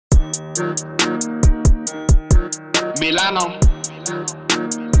Milano.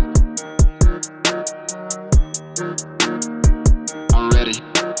 I'm ready.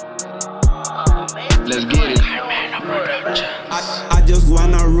 Let's get it. I just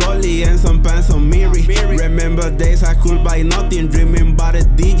wanna rollie and some pants on Miri. Remember days I could buy nothing, dreaming about the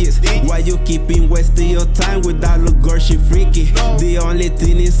digits. Why you keeping wasting your time with that look girl, she freaky? The only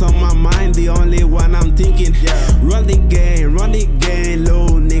thing is on my mind, the only one I'm thinking. Run the game,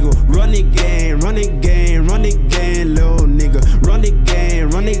 little nigga. Run the game, little nigga. Run the game, little nigga. Run the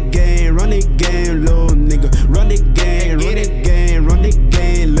game, little nigga.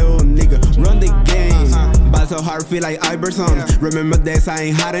 Run the game. Ball so hard, feel like Iverson. Remember days I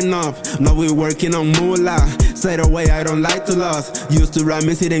ain't had enough. Now we working on moolah. Straight away, I don't like to lose. Used to ride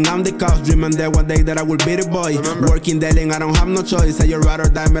me sitting on the couch, dreaming that one day that I will be the boy. Working daily, I don't have no choice. Say you're ride or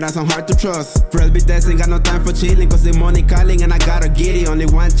die, but that's so hard to trust. Friends be testing, got no time for chilling, cause the money calling and I gotta get it. Only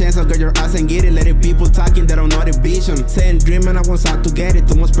one chance, I'll get your ass and get it. Let it people talking, they don't know the vision. Saying dreaming, I want out to get it.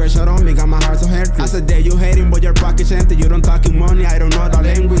 Too much pressure on me, got my heart so hurt. I said that you hating, but your pocket's empty. You don't talking money, I don't know the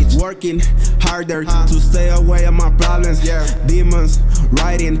language. Working harder to stay away of my problems. Demons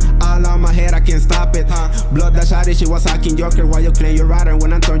riding all on my head, I can't stop it. Blood that shot it, she was hacking Joker while you claim you're right. And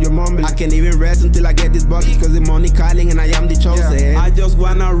when I turn your mumble, I can't even rest until I get this bucket, cause the money calling and I am the chosen. I just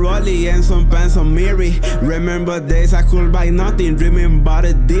wanna rollie and some pants on Miri. Remember days I could buy nothing, dreaming about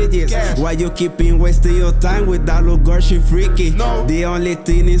the digits. Why you keeping wasting your time with that little girl, she freaky? The only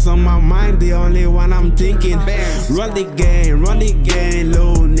thing is on my mind, the only one I'm thinking. Run the game,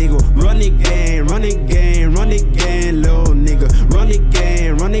 little nigga. Run the game, little nigga. Run the game, little nigga. Run the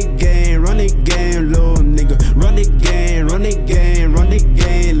game, little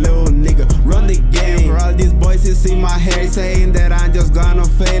nigga. Run the game. For all these voices in my head saying that I'm just gonna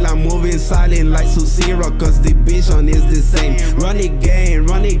fail, I'm moving silent like Sub-Zero, cause the vision is the same. Run the game,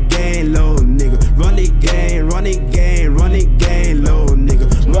 little nigga. Run the game, little nigga.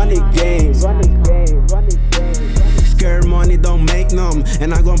 Run the game. Scared money don't make none,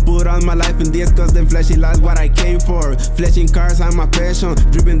 and I gon' put all my life in this, cause them flashy lights what I came for. Flashing cars are my passion,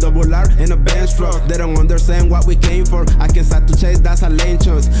 dripping double R in a bench truck. They don't understand what we came for. I can start to chase, that's a lane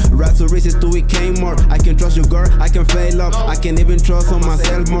choice. Rise to riches till we came more. I can trust you girl, I can fail up. I can even trust on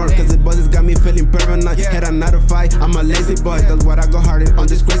myself more, cause the bosses got me feeling paranoid. Had another fight, I'm a lazy boy. That's what I go hard on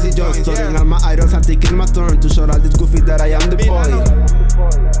this crazy job. Studying all my idols, I'm taking my turn to show all this goofy that I am the boy.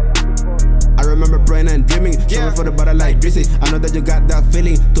 I remember praying and dreaming, showing for the bottle like Drizzy. I know that you got that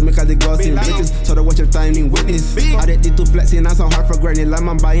feeling to make all the girls in riches, so to watch your time in witness. I did to flexing, I'm so hard for granted. Like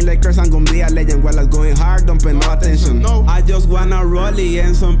I'm buying Lakers, I'm gonna be a legend. While I'm going hard, don't pay no attention. I just wanna rollie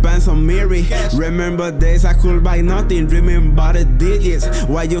and some pants on Miri. Remember days I could buy nothing, dreaming about the digits.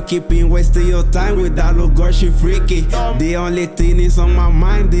 Why you keeping wasting your time with that little girl, she freaky? The only thing is on my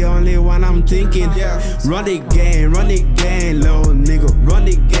mind, the only one I'm thinking. Run the game, little nigga. Run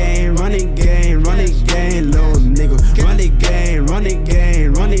the game, little nigga. Run the game, little nigga. Run the game, little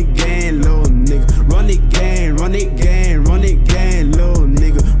nigga. Run the game, little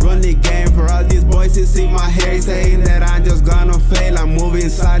nigga. Run the game. For all these voices in my head saying that I'm just gonna fail, I'm moving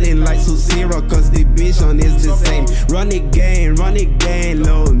silent like Sub-Zero, cause the vision is the same. Run the game, little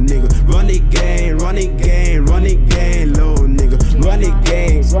nigga. Run the game, little nigga. Run the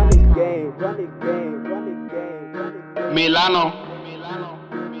game. Milano.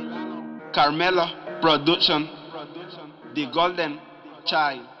 Karmelo production. The Golden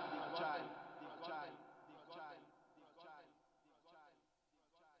Child.